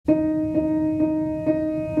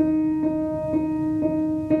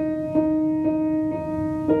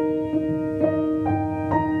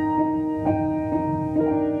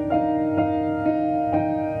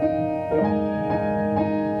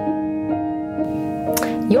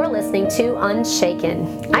You're listening to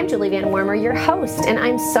Unshaken. I'm Julie Van Wormer, your host, and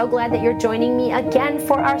I'm so glad that you're joining me again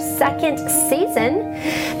for our second season.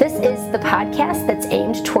 This is the podcast that's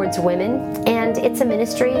aimed towards women, and it's a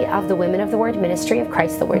ministry of the Women of the Word Ministry of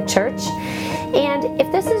Christ the Word Church. And if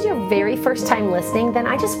this is your very first time listening, then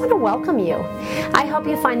I just want to welcome you. I hope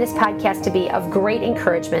you find this podcast to be of great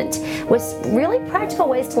encouragement with really practical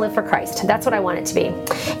ways to live for Christ. That's what I want it to be.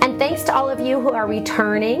 And thanks to all of you who are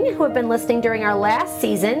returning, who have been listening during our last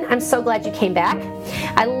season. I'm so glad you came back.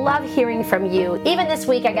 I love hearing from you. Even this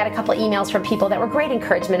week, I got a couple emails from people that were great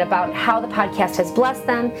encouragement about how the podcast has blessed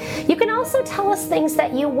them. You can also tell us things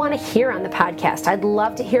that you want to hear on the podcast. I'd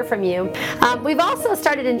love to hear from you. We've also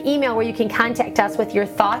started an email where you can contact us with your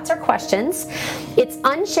thoughts or questions. It's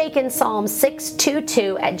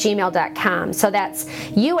unshakenpsalm622@gmail.com. So that's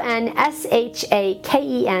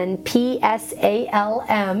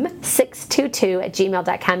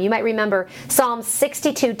unshakenpsalm622@gmail.com. You might remember Psalm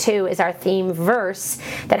 62:2 is our theme verse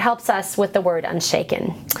that helps us with the word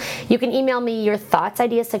unshaken. You can email me your thoughts,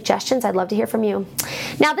 ideas, suggestions. I'd love to hear from you.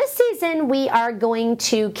 Now this season we are going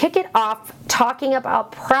to kick it off talking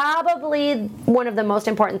about probably one of the most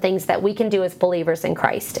important things that we can do as believers in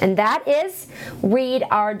Christ, and that is read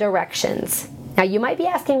our directions. Now, you might be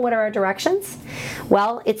asking, what are our directions?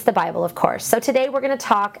 Well, it's the Bible, of course. So today we're going to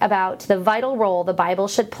talk about the vital role the Bible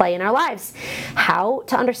should play in our lives, how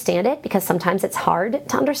to understand it, because sometimes it's hard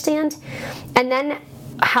to understand, and then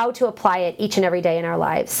how to apply it each and every day in our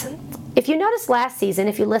lives. If you noticed last season,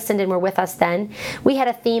 if you listened and were with us then, we had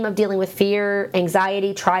a theme of dealing with fear,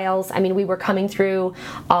 anxiety, trials. I mean, we were coming through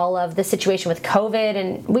all of the situation with COVID,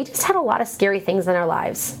 and we just had a lot of scary things in our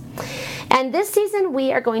lives. And this season,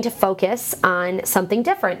 we are going to focus on something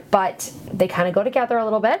different, but they kind of go together a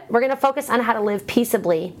little bit. We're going to focus on how to live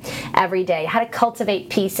peaceably every day, how to cultivate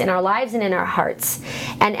peace in our lives and in our hearts.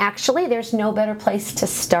 And actually, there's no better place to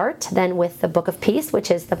start than with the book of peace,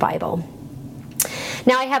 which is the Bible.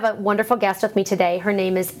 Now, I have a wonderful guest with me today. Her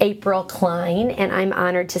name is April Klein, and I'm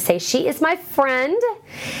honored to say she is my friend.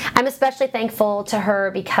 I'm especially thankful to her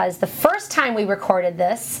because the first time we recorded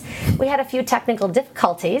this, we had a few technical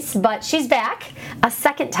difficulties, but she's back a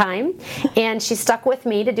second time, and she stuck with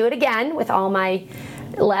me to do it again with all my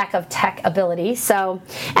lack of tech ability. So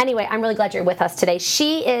anyway, I'm really glad you're with us today.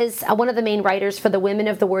 She is one of the main writers for the Women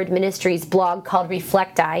of the Word Ministries blog called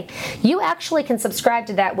Reflecti. You actually can subscribe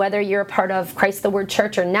to that whether you're a part of Christ the Word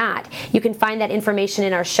Church or not. You can find that information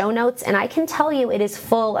in our show notes, and I can tell you it is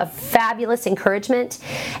full of fabulous encouragement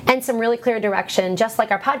and some really clear direction, just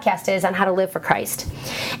like our podcast is, on how to live for Christ.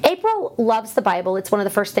 April loves the Bible. It's one of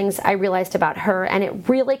the first things I realized about her, and it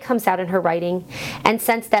really comes out in her writing. And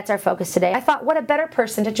since that's our focus today, I thought, what a better person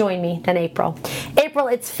to join me than April. April,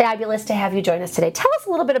 it's fabulous to have you join us today. Tell us a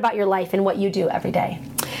little bit about your life and what you do every day.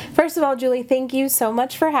 First of all, Julie, thank you so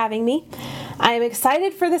much for having me. I am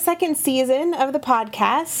excited for the second season of the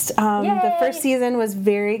podcast. The first season was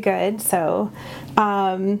very good, so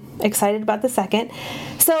excited about the second.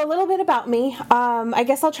 So a little bit about me. I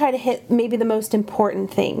guess I'll try to hit maybe the most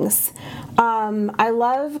important things. I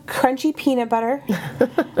love crunchy peanut butter.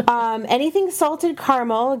 Anything salted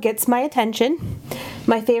caramel gets my attention.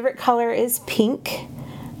 My favorite color is pink.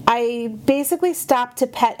 I basically stop to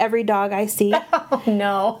pet every dog I see. Oh,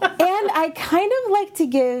 no. And I kind of like to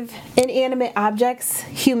give inanimate objects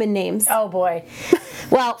human names. Oh, boy.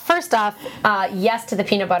 Well, first off, yes to the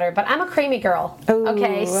peanut butter, but I'm a creamy girl. Ooh.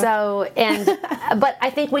 Okay, so, but I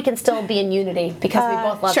think we can still be in unity because we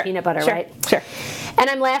both love peanut butter, right? Sure. And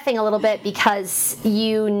I'm laughing a little bit because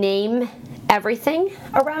you name everything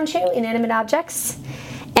around you, inanimate objects.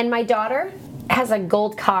 And my daughter has a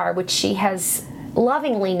gold car, which she has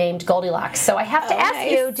lovingly named Goldilocks. So I have to ask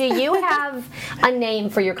you, do you have a name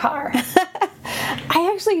for your car? I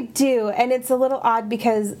actually do, and it's a little odd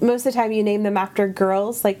because most of the time you name them after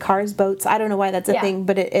girls, like cars, boats. I don't know why that's a thing,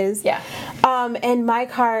 but it is. Yeah. And my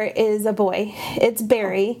car is a boy. It's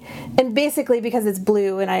Barry, and basically because it's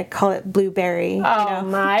blue, and I call it Blueberry. Oh,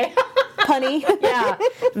 my. Punny. Yeah,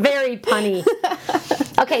 very punny.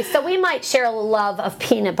 Okay, so we might share a love of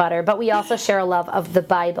peanut butter, but we also share a love of the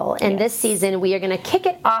Bible. And this season, we are going to kick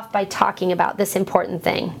it off by talking about this important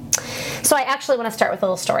thing. So I actually want to start with a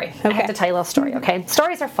little story. Okay. I have to tell you a little story, okay?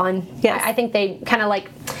 Stories are fun. Yes. I think they kind of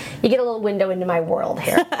like, you get a little window into my world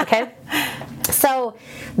here, okay? So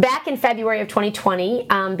back in February of 2020,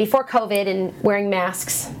 before COVID and wearing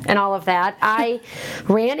masks and all of that, I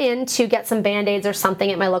ran in to get some Band-Aids or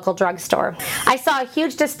something at my local drugstore. I saw a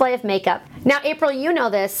huge display of makeup. Now, April, you know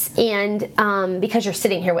this, and because you're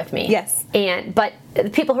sitting here with me. Yes. But the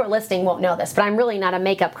people who are listening won't know this, but I'm really not a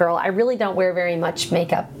makeup girl. I really don't wear very much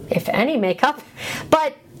makeup, if any makeup.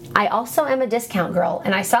 But I also am a discount girl,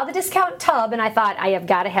 and I saw the discount tub, and I thought, I have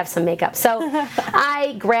got to have some makeup. So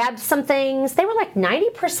I grabbed some things. They were like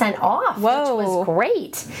 90% off, Whoa. which was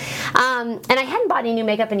great. And I hadn't bought any new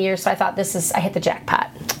makeup in years, so I thought, I hit the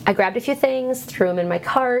jackpot. I grabbed a few things, threw them in my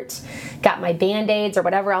cart, got my Band-Aids or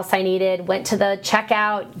whatever else I needed, went to the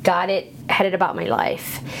checkout, got it, headed about my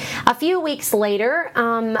life. A few weeks later,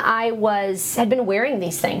 I had been wearing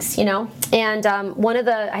these things, and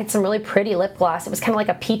I had some really pretty lip gloss. It was kind of like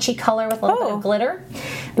a peachy color with a little bit of glitter,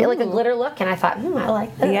 like a glitter look, and I thought, I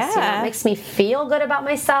like this. Yeah. It makes me feel good about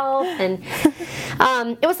myself, and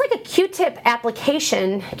it was like a Q-tip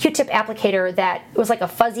applicator that was like a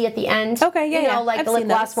fuzzy at the end. Okay, yeah, like I've the lip seen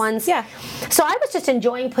gloss those. ones. Yeah. So I was just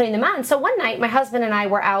enjoying putting them on. So one night, my husband and I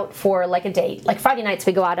were out for like a date. Like Friday nights,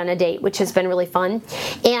 we go out on a date, which has been really fun.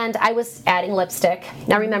 And I was adding lipstick.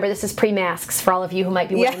 Now remember, this is pre-masks for all of you who might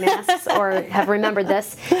be wearing masks or have remembered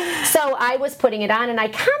this. So I was putting it on, and I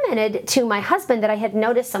commented to my husband that I had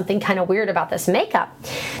noticed something kind of weird about this makeup.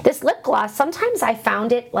 This lip gloss, sometimes I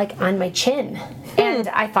found it like on my chin, and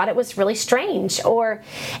I thought it was really strange,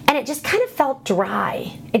 and it just kind of felt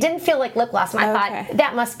dry. It didn't feel like lip gloss, and I thought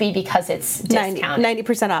that must be because it's discounted.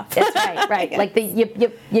 90% off. That's right. Like you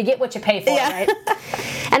get what you pay for, right?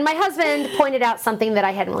 And my husband pointed out something that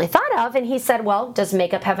I hadn't really thought of, and he said, well, does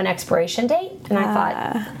makeup have an expiration date? And I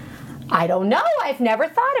thought, I don't know. I've never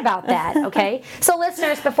thought about that, okay? So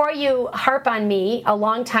listeners, before you harp on me a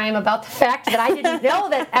long time about the fact that I didn't know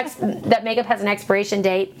that makeup has an expiration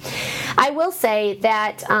date, I will say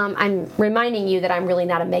that I'm reminding you that I'm really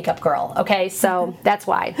not a makeup girl, okay? So that's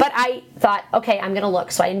why. But I thought, okay, I'm going to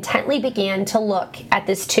look. So I intently began to look at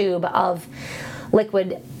this tube of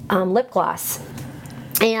liquid lip gloss.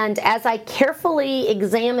 And as I carefully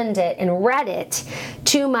examined it and read it,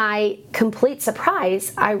 to my complete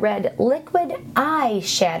surprise, I read liquid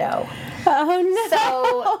eyeshadow. Oh,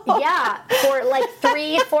 no. So, yeah, for like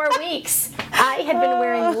 3-4 weeks, I had been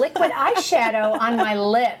wearing liquid eyeshadow on my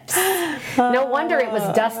lips. No wonder it was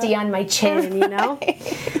dusty on my chin,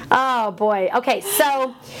 Oh, boy. Okay,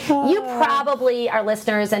 so you probably, our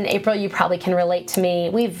listeners, and April, you probably can relate to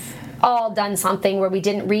me. We've all done something where we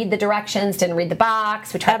didn't read the directions, didn't read the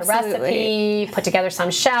box, we tried the recipe, put together some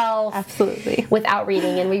shelf. Absolutely. Without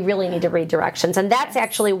reading, and we really need to read directions. And that's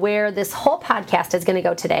actually where this whole podcast is going to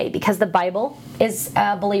go today, because the Bible is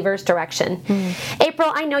a believer's direction.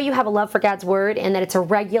 April, I know you have a love for God's Word, and that it's a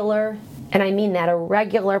regular, and I mean that, a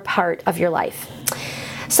regular part of your life.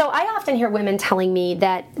 So I often hear women telling me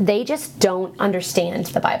that they just don't understand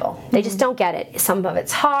the Bible. They just don't get it. Some of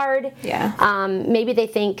it's hard. Yeah. Maybe they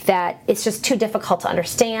think that it's just too difficult to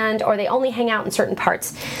understand, or they only hang out in certain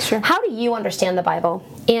parts. Sure. How do you understand the Bible?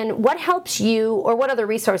 And what helps you, or what other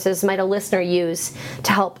resources might a listener use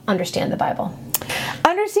to help understand the Bible?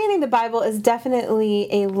 Understanding the Bible is definitely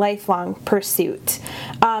a lifelong pursuit.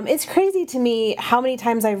 It's crazy to me how many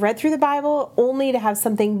times I've read through the Bible only to have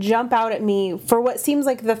something jump out at me for what seems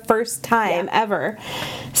like the first time ever.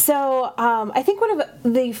 So I think one of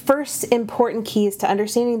the first important keys to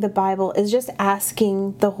understanding the Bible is just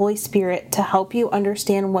asking the Holy Spirit to help you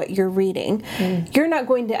understand what you're reading. You're not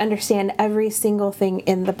going to understand every single thing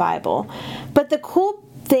in the Bible, but the cool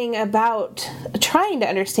thing about trying to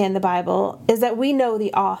understand the Bible is that we know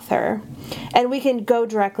the author, and we can go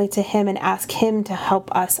directly to him and ask him to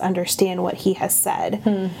help us understand what he has said.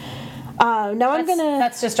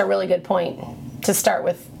 That's just a really good point to start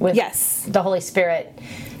with the Holy Spirit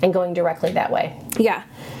and going directly that way. Yeah.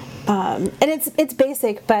 And it's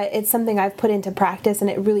basic, but it's something I've put into practice, and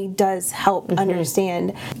it really does help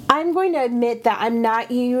understand. I'm going to admit that I'm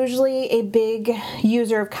not usually a big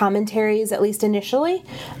user of commentaries, at least initially.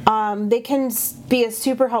 They can be a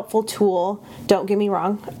super helpful tool, don't get me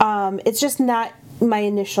wrong. It's just not my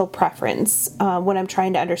initial preference when I'm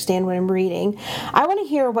trying to understand what I'm reading. I want to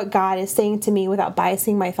hear what God is saying to me without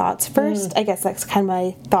biasing my thoughts first. I guess that's kind of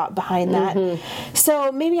my thought behind that.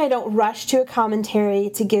 So maybe I don't rush to a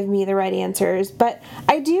commentary to give me the right answers, but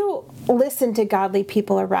I do listen to godly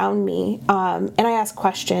people around me, and I ask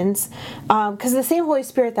questions, because the same Holy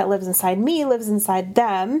Spirit that lives inside me lives inside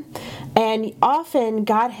them, and often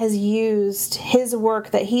God has used his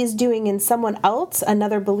work that he's doing in someone else,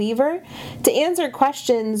 another believer, to answer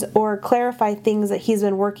questions or clarify things that he's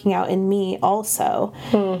been working out in me also.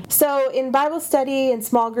 So in Bible study and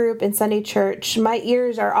small group and Sunday church, my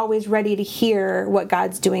ears are always ready to hear what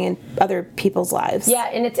God's doing in other people's lives. Yeah,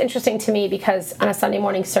 and it's interesting to me because on a Sunday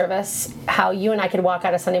morning service, how you and I could walk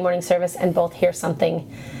out of Sunday morning service and both hear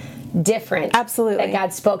something different. Absolutely. That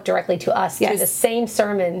God spoke directly to us through the same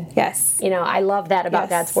sermon. Yes. I love that about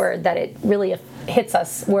God's Word, that it really hits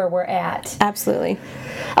us where we're at. Absolutely.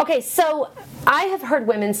 Okay, so I have heard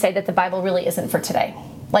women say that the Bible really isn't for today.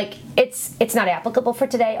 Like, it's not applicable for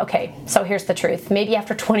today. Okay, so here's the truth. Maybe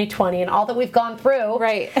after 2020 and all that we've gone through,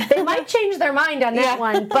 right. They might change their mind on that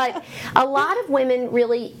one. But a lot of women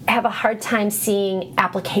really have a hard time seeing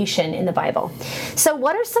application in the Bible. So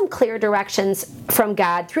what are some clear directions from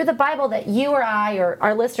God through the Bible that you or I or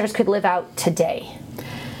our listeners could live out today?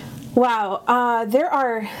 Wow, there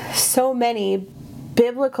are so many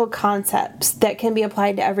biblical concepts that can be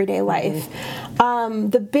applied to everyday life.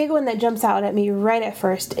 The big one that jumps out at me right at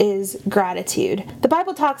first is gratitude. The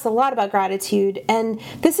Bible talks a lot about gratitude, and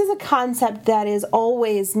this is a concept that is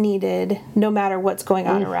always needed no matter what's going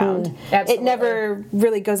on around. Absolutely. It never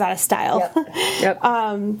really goes out of style.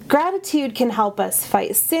 Yep. Gratitude can help us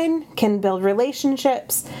fight sin, can build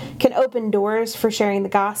relationships, can open doors for sharing the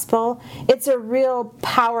gospel. It's a real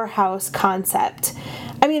powerhouse concept.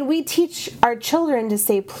 I mean, we teach our children to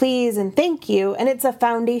say please and thank you, and it's a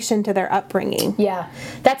foundation to their upbringing. Yeah,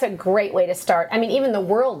 that's a great way to start. I mean, even the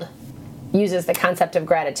world uses the concept of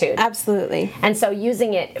gratitude. Absolutely. And so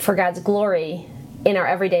using it for God's glory in our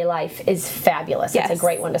everyday life is fabulous. Yes. It's a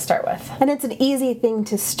great one to start with. And it's an easy thing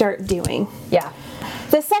to start doing. Yeah.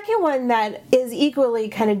 The second one that is equally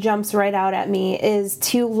kind of jumps right out at me is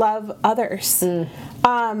to love others.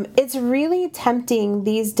 It's really tempting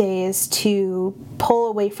these days to pull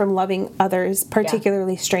away from loving others,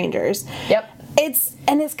 particularly strangers. Yep. It's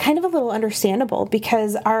kind of a little understandable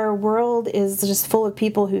because our world is just full of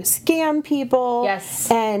people who scam people. Yes.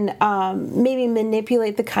 And maybe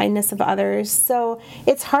manipulate the kindness of others. So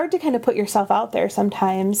it's hard to kind of put yourself out there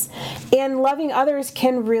sometimes. And loving others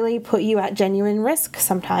can really put you at genuine risk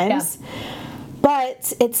sometimes. Yeah.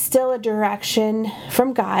 But it's still a direction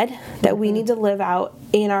from God that we need to live out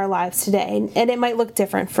in our lives today. And it might look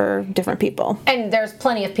different for different people. And there's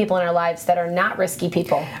plenty of people in our lives that are not risky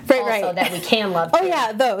people. Right. That we can love. Oh,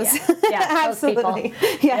 yeah, those. Yeah, absolutely. Those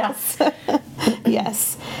people. Yes.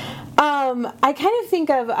 Yes. I kind of think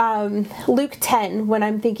of Luke 10 when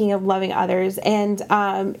I'm thinking of loving others. And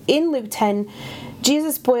in Luke 10,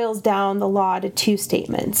 Jesus boils down the law to two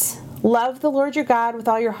statements. Love the Lord your God with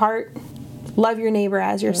all your heart. Love your neighbor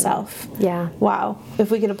as yourself. Yeah. Wow.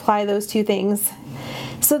 If we could apply those two things.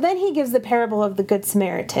 So then he gives the parable of the Good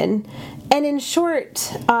Samaritan. And in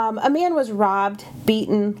short, a man was robbed,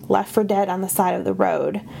 beaten, left for dead on the side of the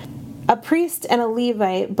road. A priest and a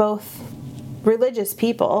Levite, both religious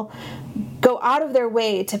people, go out of their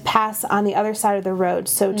way to pass on the other side of the road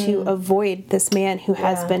so to avoid this man who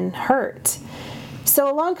has been hurt. So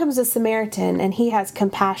along comes a Samaritan, and he has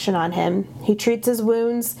compassion on him. He treats his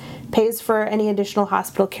wounds, pays for any additional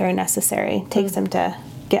hospital care necessary, takes him to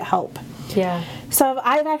get help. Yeah. So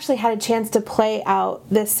I've actually had a chance to play out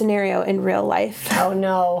this scenario in real life. Oh,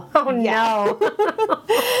 no. Oh, no.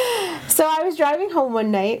 So I was driving home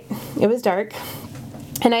one night. It was dark.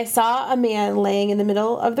 And I saw a man laying in the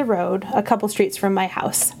middle of the road a couple streets from my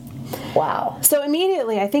house. Wow. So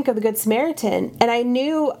immediately I think of the Good Samaritan, and I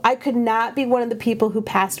knew I could not be one of the people who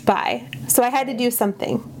passed by. So I had to do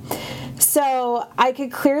something. So I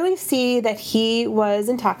could clearly see that he was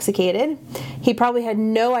intoxicated. He probably had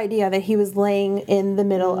no idea that he was laying in the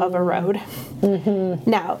middle of a road.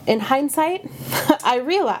 Now, in hindsight, I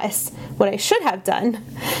realized what I should have done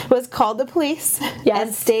was called the police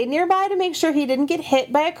and stayed nearby to make sure he didn't get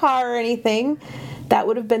hit by a car or anything. That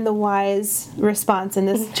would have been the wise response in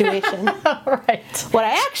this situation. Right. What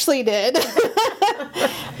I actually did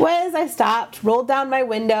was I stopped, rolled down my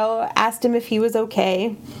window, asked him if he was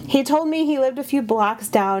okay. He told me he lived a few blocks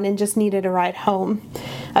down and just needed a ride home.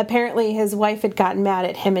 Apparently his wife had gotten mad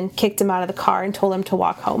at him and kicked him out of the car and told him to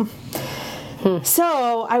walk home.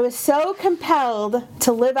 So I was so compelled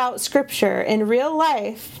to live out scripture in real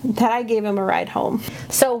life that I gave him a ride home.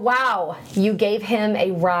 So, wow, you gave him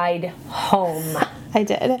a ride home. I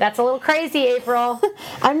did. That's a little crazy, April.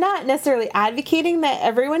 I'm not necessarily advocating that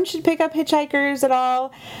everyone should pick up hitchhikers at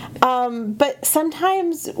all, but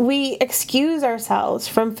sometimes we excuse ourselves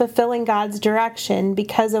from fulfilling God's direction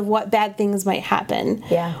because of what bad things might happen.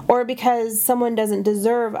 Yeah. Or because someone doesn't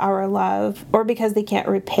deserve our love, or because they can't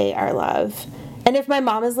repay our love. And if my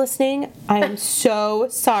mom is listening, I am so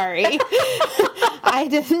sorry.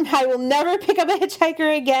 I will never pick up a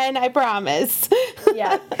hitchhiker again, I promise.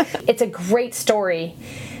 Yeah. It's a great story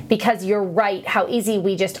because you're right how easy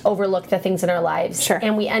we just overlook the things in our lives. Sure.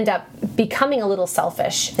 And we end up becoming a little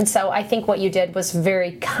selfish. And so I think what you did was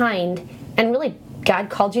very kind, and really God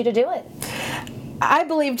called you to do it. I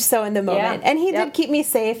believed so in the moment. Yeah. And he did keep me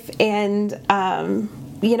safe, and,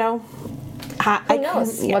 you know, who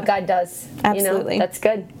knows what God does? Absolutely. You know, that's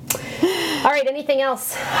good. All right, anything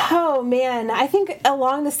else? Oh, man. I think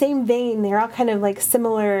along the same vein, they're all kind of like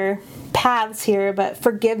similar paths here, but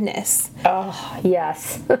forgiveness. Oh,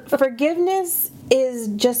 yes. Forgiveness is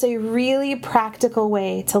just a really practical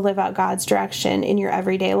way to live out God's direction in your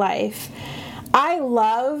everyday life. I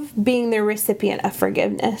love being the recipient of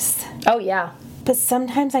forgiveness. Oh, yeah. But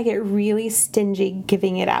sometimes I get really stingy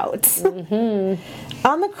giving it out. Mm-hmm.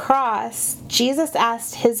 On the cross, Jesus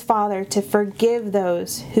asked his Father to forgive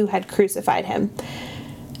those who had crucified him.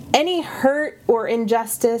 Any hurt or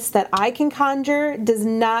injustice that I can conjure does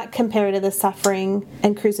not compare to the suffering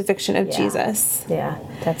and crucifixion of Jesus. Yeah,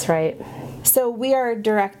 that's right. So we are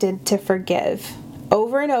directed to forgive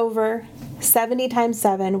over and over, 70 times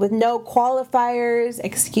 7, with no qualifiers,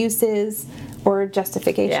 excuses, or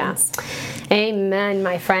justifications. Yeah. Amen,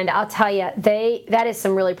 my friend. I'll tell you, that is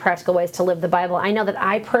some really practical ways to live the Bible. I know that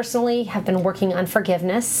I personally have been working on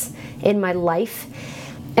forgiveness in my life.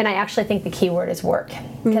 And I actually think the key word is work,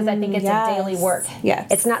 because I think it's a daily work. Yes.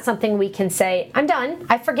 It's not something we can say, I'm done,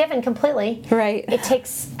 I've forgiven completely. Right. It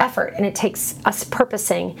takes effort, and it takes us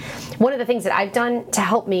purposing. One of the things that I've done to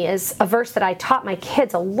help me is a verse that I taught my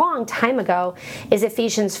kids a long time ago is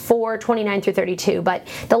Ephesians 4:29 through 32. But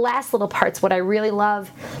the last little part's what I really love.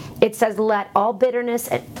 It says, let all bitterness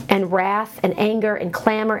and wrath and anger and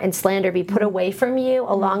clamor and slander be put away from you,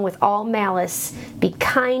 along with all malice. Be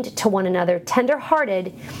kind to one another,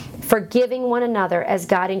 tender-hearted, forgiving one another as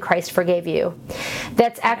God in Christ forgave you.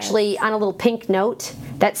 That's actually on a little pink note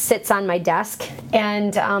that sits on my desk,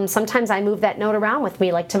 and sometimes I move that note around with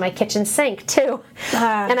me, like to my kitchen sink too.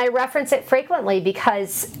 And I reference it frequently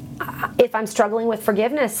because if I'm struggling with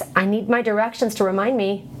forgiveness, I need my directions to remind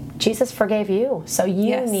me, Jesus forgave you, so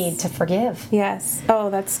you need to forgive. Yes.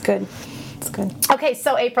 Oh, that's good. That's good. Okay,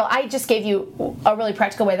 so April, I just gave you a really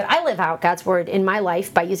practical way that I live out God's Word in my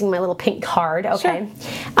life by using my little pink card, okay?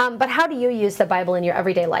 Sure. But how do you use the Bible in your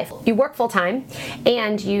everyday life? You work full-time,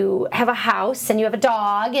 and you have a house, and you have a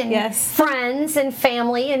dog, and friends, and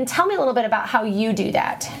family, and tell me a little bit about how you do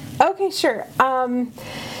that. Okay, sure.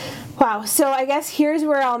 Wow, so I guess here's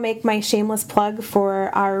where I'll make my shameless plug for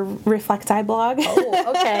our Reflecti blog.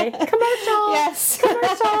 Oh, okay. Commercial. Yes.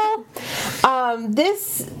 Commercial.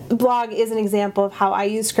 This blog is an example of how I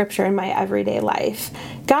use scripture in my everyday life.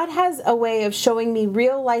 God has a way of showing me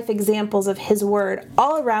real life examples of his word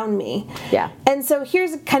all around me. Yeah. And so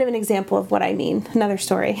here's kind of an example of what I mean. Another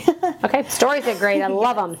story. Okay, stories are great. I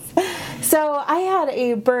love them. So I had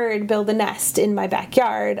a bird build a nest in my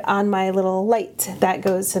backyard on my little light that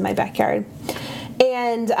goes to my backyard.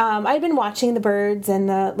 And I've been watching the birds, and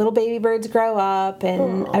the little baby birds grow up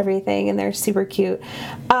and everything, and they're super cute.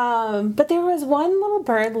 But there was one little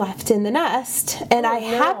bird left in the nest, and I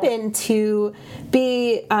happened to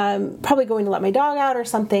be probably going to let my dog out or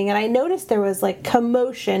something, and I noticed there was like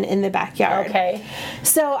commotion in the backyard. Okay.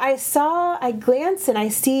 So I glance and I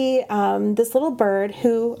see this little bird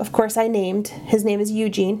who, of course, I named. His name is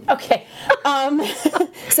Eugene. Okay.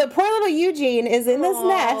 So poor little Eugene is in this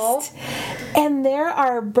nest, and there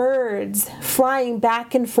are birds flying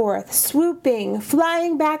back and forth, swooping,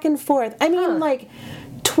 flying back and forth. I mean, like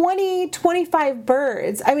 20, 25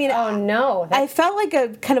 birds. I mean, oh no! I felt like a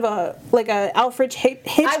kind of a Alfred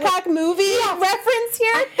Hitchcock movie reference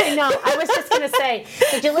here. I know. I was just going to say,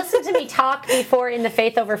 did you listen to me talk before in the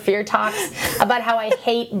Faith Over Fear talks about how I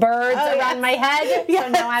hate birds around my head? Yes.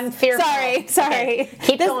 So now I'm fearful. Sorry. Okay.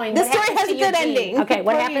 Keep going. The story has a good ending. Okay,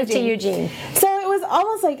 what happens to Eugene? So it was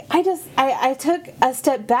almost like I took a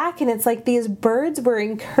step back, and it's like these birds were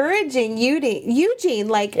encouraging Eugene,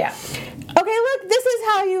 like, okay, look, this is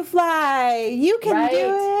how you fly. You can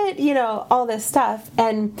do it. You know, all this stuff.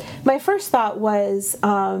 And my first thought was,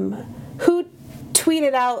 who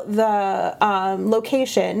tweeted out the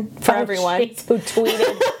location for everyone? Geez, who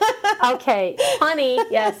tweeted? Okay, honey.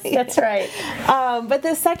 Yes, that's right. But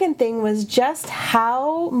the second thing was just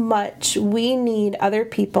how much we need other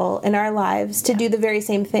people in our lives to do the very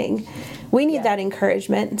same thing. We need that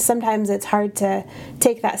encouragement. Sometimes it's hard to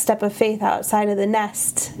take that step of faith outside of the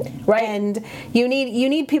nest. Right. And you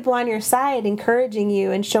need people on your side encouraging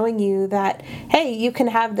you and showing you that, hey, you can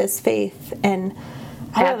have this faith. And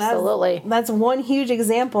I don't know, absolutely. that's one huge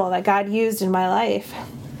example that God used in my life.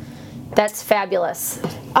 That's fabulous.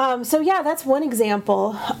 That's one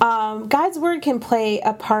example. God's word can play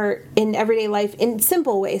a part in everyday life in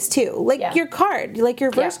simple ways too. Like your card, like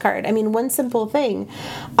your verse card. I mean, one simple thing.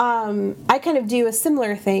 I kind of do a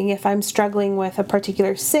similar thing. If I'm struggling with a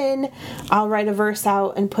particular sin, I'll write a verse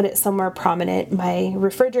out and put it somewhere prominent. My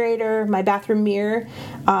refrigerator, my bathroom mirror.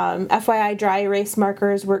 FYI, dry erase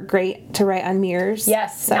markers work great to write on mirrors.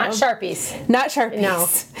 Yes, so. Not Sharpies. Not Sharpies. No.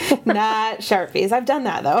 Not Sharpies. I've done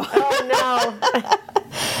that though. Oh no.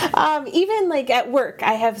 Even like at work,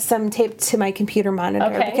 I have some taped to my computer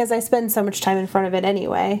monitor because I spend so much time in front of it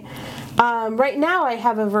anyway. Right now, I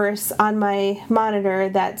have a verse on my monitor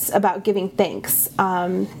that's about giving thanks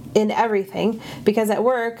in everything, because at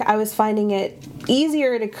work, I was finding it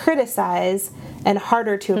easier to criticize and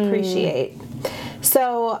harder to appreciate.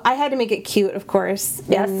 So I had to make it cute, of course.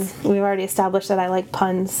 Yes. And we've already established that I like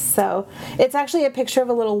puns. So it's actually a picture of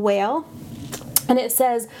a little whale. And it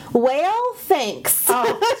says, "Whale, thanks."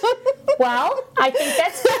 Oh. Well, I think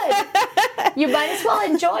that's good. You might as well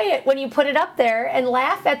enjoy it when you put it up there and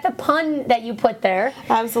laugh at the pun that you put there.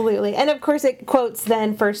 Absolutely. And of course it quotes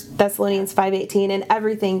then 1 Thessalonians 5:18, "In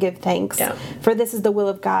everything give thanks, for this is the will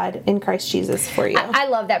of God in Christ Jesus for you." I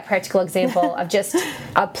love that practical example of just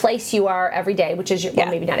a place you are every day, which is, well,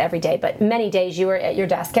 maybe not every day, but many days you are at your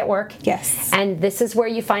desk at work. Yes. And this is where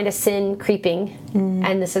you find a sin creeping,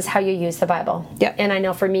 and this is how you use the Bible. Yep. And I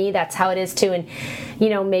know for me, that's how it is too. And,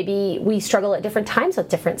 maybe we struggle at different times with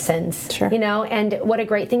different sins. Sure. And what a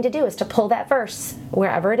great thing to do is to pull that verse,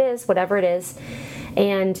 wherever it is, whatever it is,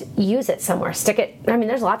 and use it somewhere. Stick it. I mean,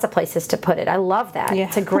 there's lots of places to put it. I love that. Yeah.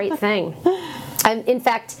 It's a great thing. In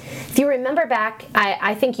fact, if you remember back,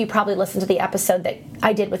 I think you probably listened to the episode that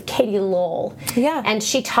I did with Katie Lowell. Yeah. And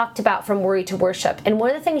she talked about from worry to worship. And one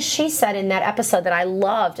of the things she said in that episode that I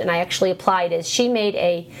loved and I actually applied is she made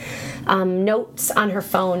a notes on her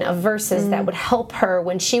phone of verses that would help her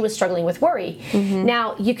when she was struggling with worry.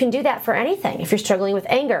 Now, you can do that for anything. If you're struggling with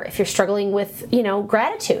anger, if you're struggling with,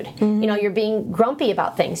 gratitude, you're being grumpy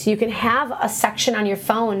about things, you can have a section on your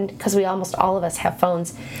phone, because almost all of us have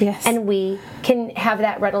phones. Yes. And we can have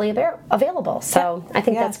that readily available. So I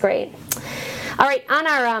think that's great. All right, on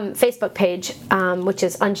our Facebook page, which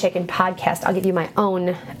is Unshaken Podcast, I'll give you my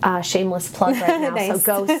own shameless plug right now, Nice.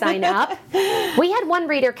 So go sign up. We had one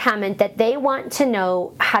reader comment that they want to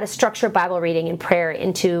know how to structure Bible reading and prayer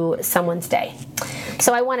into someone's day.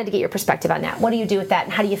 So I wanted to get your perspective on that. What do you do with that,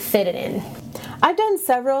 and how do you fit it in? I've done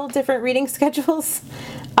several different reading schedules.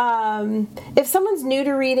 If someone's new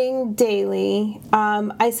to reading daily,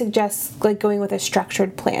 I suggest going with a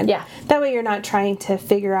structured plan. Yeah. That way you're not trying to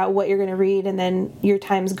figure out what you're going to read and then your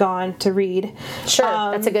time's gone to read. Sure,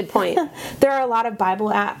 that's a good point. There are a lot of Bible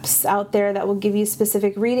apps out there that will give you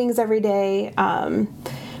specific readings every day.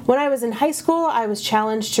 When I was in high school, I was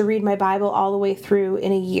challenged to read my Bible all the way through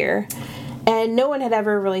in a year. And no one had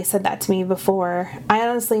ever really said that to me before. I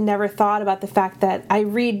honestly never thought about the fact that I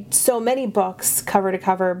read so many books cover to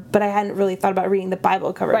cover, but I hadn't really thought about reading the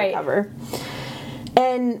Bible cover to cover.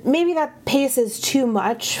 And maybe that pace is too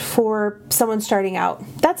much for someone starting out.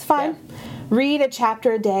 That's fine. Yeah. Read a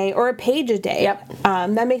chapter a day or a page a day. Yep.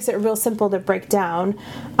 That makes it real simple to break down.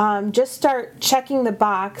 Just start checking the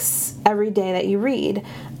box every day that you read.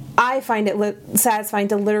 I find it satisfying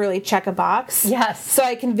to literally check a box. Yes. So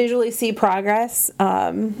I can visually see progress.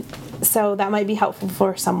 So that might be helpful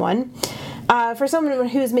for someone. For someone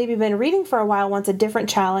who's maybe been reading for a while, wants a different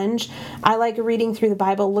challenge, I like reading through the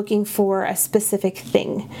Bible looking for a specific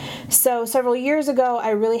thing. So several years ago,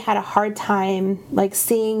 I really had a hard time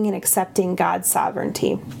seeing and accepting God's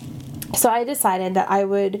sovereignty. So I decided that I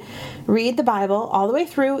would read the Bible all the way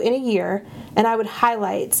through in a year, and I would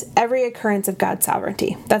highlight every occurrence of God's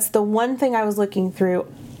sovereignty. That's the one thing I was looking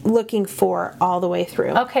for all the way through.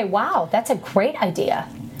 Okay, wow, that's a great idea.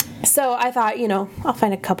 So I thought, I'll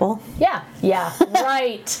find a couple. Yeah,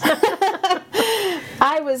 right.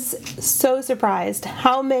 I was so surprised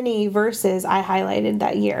how many verses I highlighted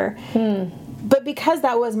that year. But because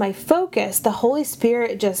that was my focus, the Holy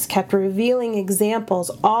Spirit just kept revealing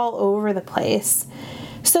examples all over the place.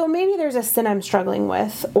 So maybe there's a sin I'm struggling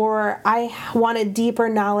with, or I want a deeper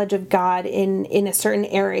knowledge of God in a certain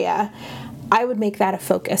area. I would make that a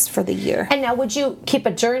focus for the year. And now, would you keep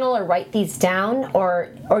a journal or write these down, or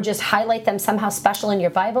just highlight them somehow special in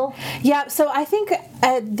your Bible? Yeah, so I think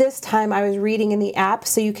at this time I was reading in the app,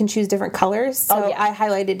 so you can choose different colors. So I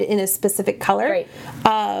highlighted in a specific color. Great.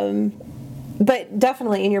 But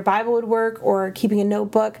definitely in your Bible would work, or keeping a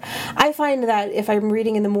notebook. I find that if I'm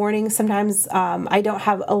reading in the morning, sometimes I don't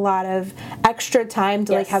have a lot of extra time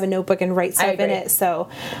to have a notebook and write stuff in it. So,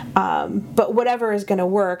 but whatever is going to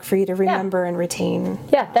work for you to remember and retain.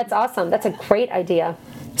 Yeah, that's awesome. That's a great idea.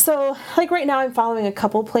 So, right now I'm following a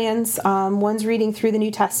couple plans. One's reading through the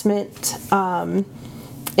New Testament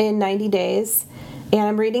in 90 days. And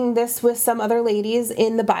I'm reading this with some other ladies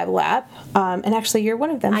in the Bible app. And actually, you're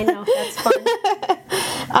one of them. I know. That's fun.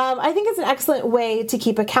 I think it's an excellent way to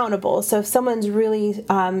keep accountable. So if someone's really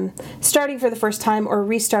starting for the first time or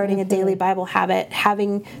restarting a daily Bible habit,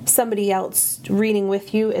 having somebody else reading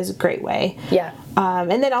with you is a great way. Yeah.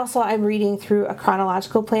 And then also I'm reading through a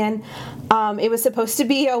chronological plan. It was supposed to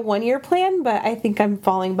be a 1-year plan, but I think I'm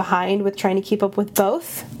falling behind with trying to keep up with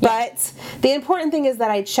both. Yeah. But the important thing is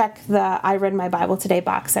that I check the I read my Bible today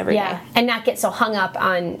box every day. And not get so hung up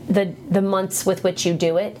on the months with which you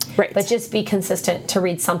do it. Right. But just be consistent to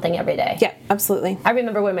read something every day. Yeah, absolutely. I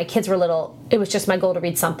remember when my kids were little, it was just my goal to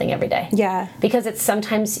read something every day. Yeah. Because it's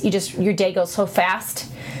sometimes your day goes so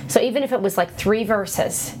fast. So even if it was like 3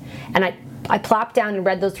 verses, and I plopped down and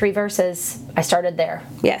read those 3 verses, I started there.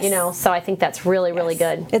 Yes. So I think that's really, really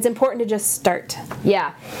good. It's important to just start.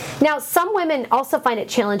 Yeah. Now, some women also find it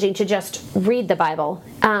challenging to just read the Bible.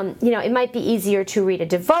 It might be easier to read a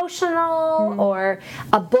devotional or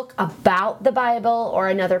a book about the Bible or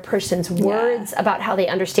another person's words about how they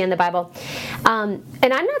understand the Bible. And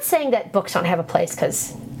I'm not saying that books don't have a place,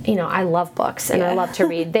 because I love books and I love to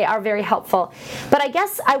read. They are very helpful. But I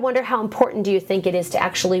guess I wonder, how important do you think it is to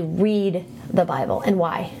actually read the Bible, and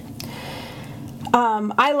why?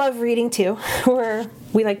 I love reading too.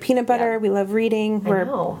 We like peanut butter. Yeah. We love reading. We're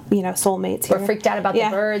soulmates here. We're freaked out about the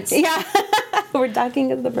birds. Yeah. We're talking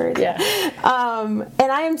to the birds. Yeah.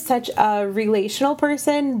 And I am such a relational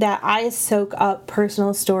person that I soak up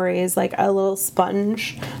personal stories like a little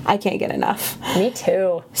sponge. I can't get enough. Me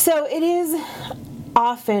too. So it is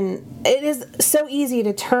so easy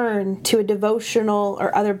to turn to a devotional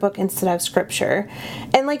or other book instead of scripture.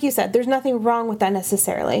 And like you said, there's nothing wrong with that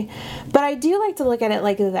necessarily. But I do like to look at it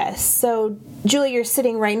like this. So, Julie, you're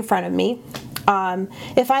sitting right in front of me.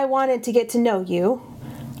 If I wanted to get to know you,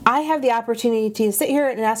 I have the opportunity to sit here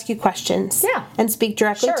and ask you questions and speak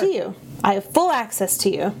directly to you. I have full access to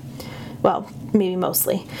you. Well, maybe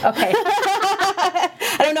mostly. Okay.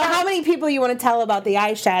 I don't know how many people you want to tell about the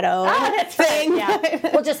eyeshadow thing. Right.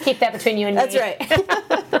 Yeah. We'll just keep that between you and me. That's right.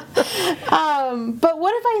 But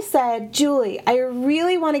what if I said, Julie, I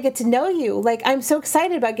really want to get to know you. Like, I'm so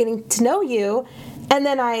excited about getting to know you. And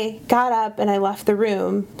then I got up and I left the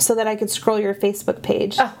room so that I could scroll your Facebook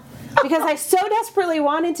page. Oh. Because I so desperately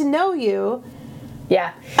wanted to know you.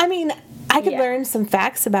 Yeah. I mean, I could learn some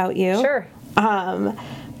facts about you. Sure.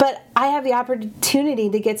 But I have the opportunity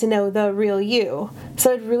to get to know the real you.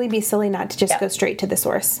 So it'd really be silly not to just go straight to the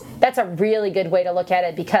source. That's a really good way to look at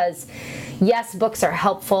it, because, yes, books are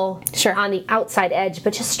helpful on the outside edge,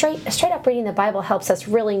 but just straight up reading the Bible helps us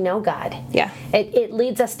really know God. Yeah. It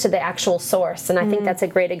leads us to the actual source, and I think that's a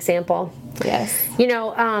great example. Yes.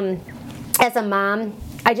 As a mom,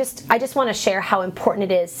 I just want to share how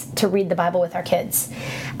important it is to read the Bible with our kids.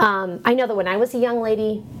 I know that when I was a young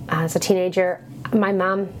lady, as a teenager, my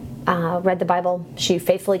mom read the Bible. She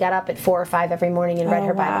faithfully got up at 4 or 5 every morning and read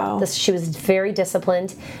her Bible. She was very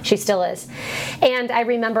disciplined. She still is. And I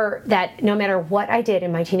remember that no matter what I did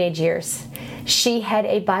in my teenage years, she had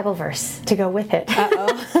a Bible verse to go with it.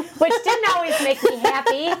 Which didn't always make me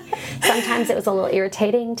happy. Sometimes it was a little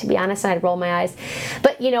irritating, to be honest, and I'd roll my eyes.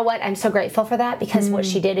 But you know what? I'm so grateful for that, because what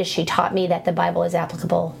she did is she taught me that the Bible is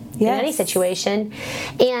applicable in any situation.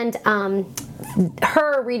 And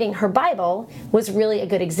her reading her Bible was really a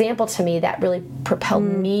good example to me that really propelled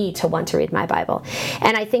me to want to read my Bible.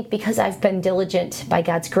 And I think because I've been diligent by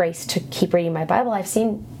God's grace to keep reading my Bible, I've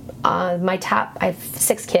seen I have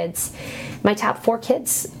 6 kids. My top 4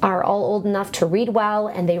 kids are all old enough to read well,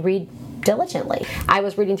 and they read diligently. I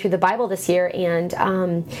was reading through the Bible this year, and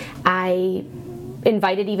I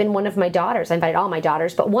invited even one of my daughters. I invited all my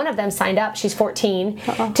daughters, but one of them signed up, she's 14,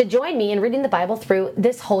 to join me in reading the Bible through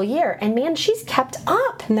this whole year. And man, she's kept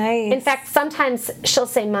up. Nice. In fact, sometimes she'll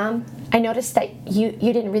say, Mom, I noticed that you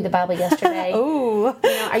didn't read the Bible yesterday. Ooh.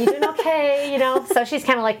 Are you doing okay? So she's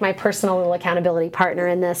kind of like my personal little accountability partner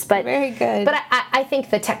in this. But very good. But I think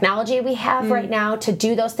the technology we have right now to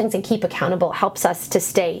do those things and keep accountable helps us to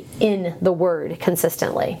stay in the Word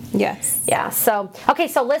consistently. Yes. Yeah. So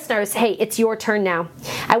listeners, hey, it's your turn now.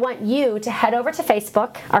 I want you to head over to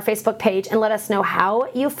Facebook, our Facebook page, and let us know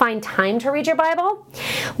how you find time to read your Bible,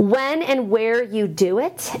 when and where you do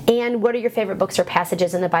it, and what are your favorite books or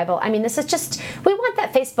passages in the Bible. I mean, this is just, we want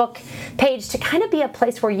that Facebook page to kind of be a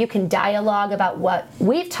place where you can dialogue about what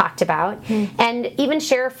we've talked about and even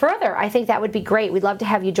share further. I think that would be great. We'd love to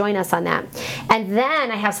have you join us on that. And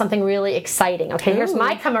then I have something really exciting. Okay, here's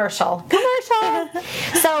my commercial.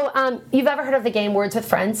 So, you've ever heard of the game Words with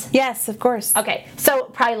Friends? Yes, of course. Okay, so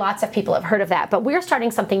probably lots of people have heard of that, but we're starting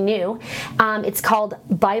something new. It's called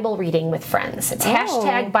Bible Reading with Friends. It's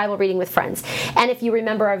hashtag Bible Reading with Friends. And if you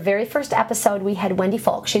remember our very first episode, we had Wendy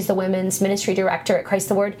Folk. She's the women's ministry director at Christ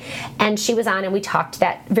the Word, and she was on and we talked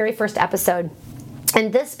that very first episode.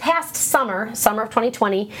 And this past summer of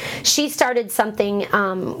 2020, she started something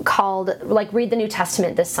called Read the New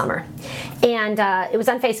Testament this summer. And it was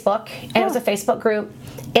on Facebook, and it was a Facebook group,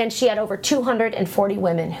 and she had over 240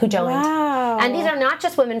 women who joined. Wow. And these are not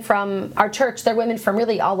just women from our church, they're women from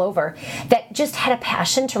really all over that just had a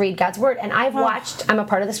passion to read God's Word. And I've watched, I'm a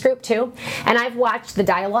part of this group too, and I've watched the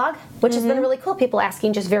dialogue, which has been really cool. People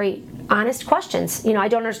asking just very honest questions. I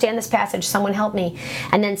don't understand this passage, someone help me.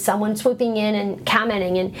 And then someone swooping in and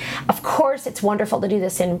commenting. And of course, it's wonderful to do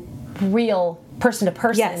this in real person to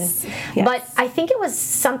person. Yes. But I think it was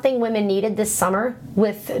something women needed this summer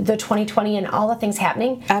with the 2020 and all the things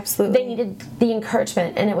happening. Absolutely. They needed the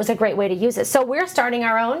encouragement, and it was a great way to use it. So we're starting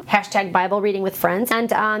our own hashtag Bible Reading with Friends,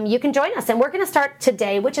 and you can join us. And we're going to start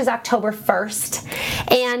today, which is October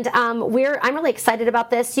 1st. And I'm really excited about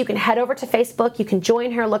this. You can head over to Facebook. You can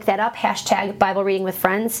join her. Look that up, hashtag Bible Reading with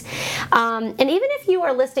Friends. And even if you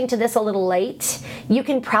are listening to this a little late, you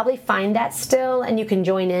can probably find that still, and you can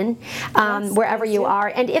join in wherever you are.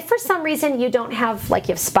 And if for some reason you don't have, you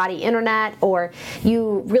have spotty internet, or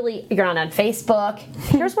you're not on Facebook,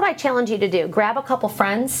 here's what I challenge you to do. Grab a couple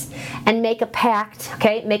friends and make a pact,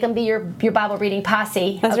 okay? Make them be your Bible reading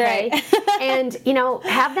posse, That's okay? right. And,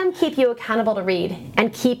 have them keep you accountable to read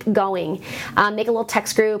and keep going. Make a little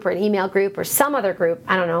text group or an email group or some other group,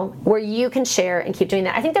 I don't know, where you can share and keep doing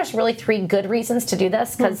that. I think there's really 3 good reasons to do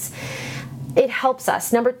this, because it helps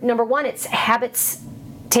us. Number one, it's habits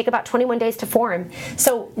take about 21 days to form.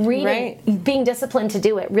 So reading, being disciplined to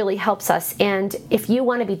do it really helps us. And if you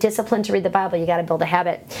want to be disciplined to read the Bible, you got to build a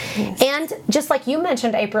habit. Yes. And just like you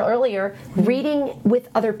mentioned, April, earlier, reading with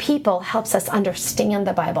other people helps us understand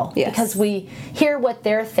the Bible. Yes. Because we hear what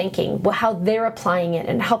they're thinking, how they're applying it,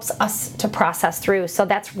 and it helps us to process through. So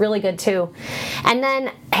that's really good too. And then,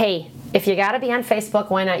 hey, if you got to be on Facebook,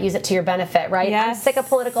 why not use it to your benefit, right? Yes. I'm sick of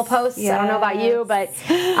political posts. Yes. I don't know about you, but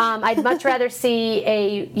I'd much rather see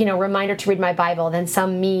a reminder to read my Bible than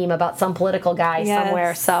some meme about some political guy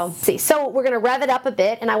somewhere. So we're going to rev it up a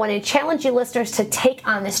bit, and I want to challenge you listeners to take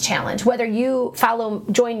on this challenge. Whether you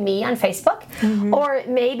join me on Facebook, or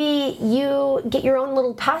maybe you get your own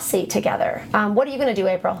little posse together. What are you going to do,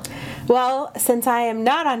 April? Well, since I am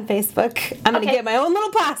not on Facebook, I'm going to get my own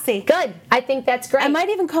little posse. Good. I think that's great. I might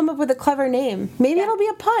even come up with a clever name. Maybe it'll be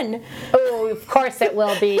a pun. Oh, of course it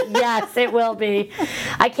will be. Yes, it will be.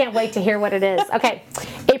 I can't wait to hear what it is. Okay.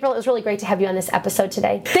 April, it was really great to have you on this episode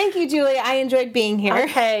today. Thank you, Julie. I enjoyed being here.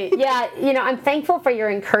 Okay. Yeah, I'm thankful for your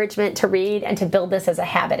encouragement to read and to build this as a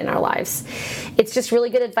habit in our lives. It's just really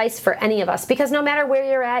good advice for any of us, because no matter where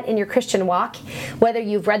you're at in your Christian walk, whether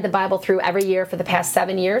you've read the Bible through every year for the past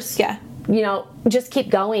 7 years, just keep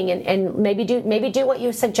going and maybe do what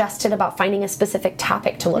you suggested about finding a specific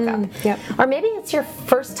topic to look up. Yep. Or maybe it's your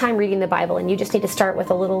first time reading the Bible and you just need to start with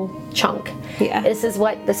a little chunk. Yeah. This is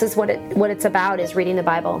what it's about, is reading the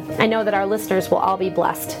Bible. I know that our listeners will all be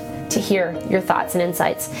blessed to hear your thoughts and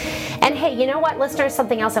insights. And hey, you know what, listeners,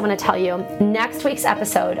 something else I want to tell you. Next week's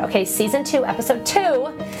episode, season 2, episode 2,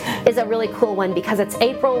 is a really cool one because it's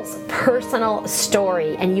April's personal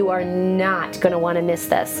story, and you are not going to want to miss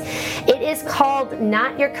this. It is called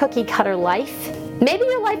Not Your Cookie Cutter Life. Maybe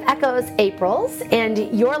your life echoes April's and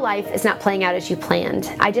your life is not playing out as you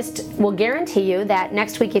planned. I just will guarantee you that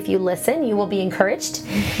next week, if you listen, you will be encouraged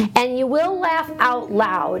and you will laugh out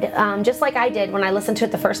loud, just like I did when I listened to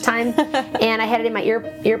it the first time. And I had it in my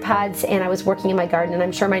ear pods and I was working in my garden, and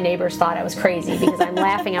I'm sure my neighbors thought I was crazy because I'm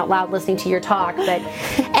laughing out loud listening to your talk.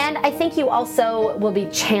 And I think you also will be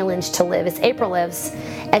challenged to live as April lives,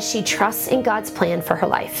 as she trusts in God's plan for her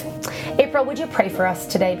life. April, would you pray for us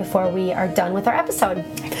today before we are done with our episode?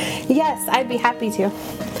 Yes, I'd be happy to.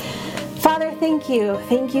 Father, thank you.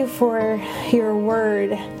 Thank you for your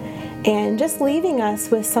word and just leaving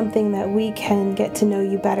us with something that we can get to know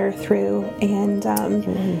you better through. And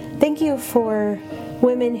thank you for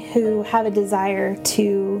women who have a desire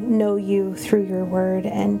to know you through your word.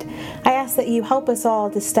 And I ask that you help us all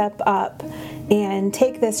to step up and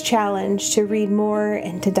take this challenge to read more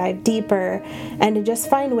and to dive deeper and to just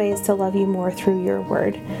find ways to love you more through your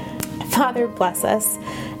word. Father, bless us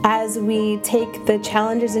as we take the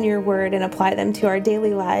challenges in your word and apply them to our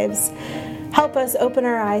daily lives. Help us open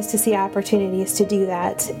our eyes to see opportunities to do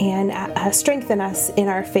that, and strengthen us in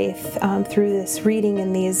our faith through this reading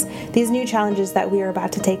and these new challenges that we are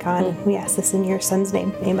about to take on. We ask this in your Son's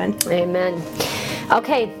name. Amen. Amen.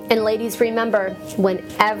 Okay, and ladies, remember, when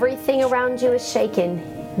everything around you is shaken,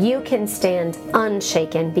 you can stand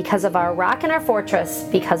unshaken because of our rock and our fortress,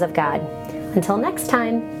 because of God. Until next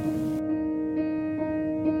time.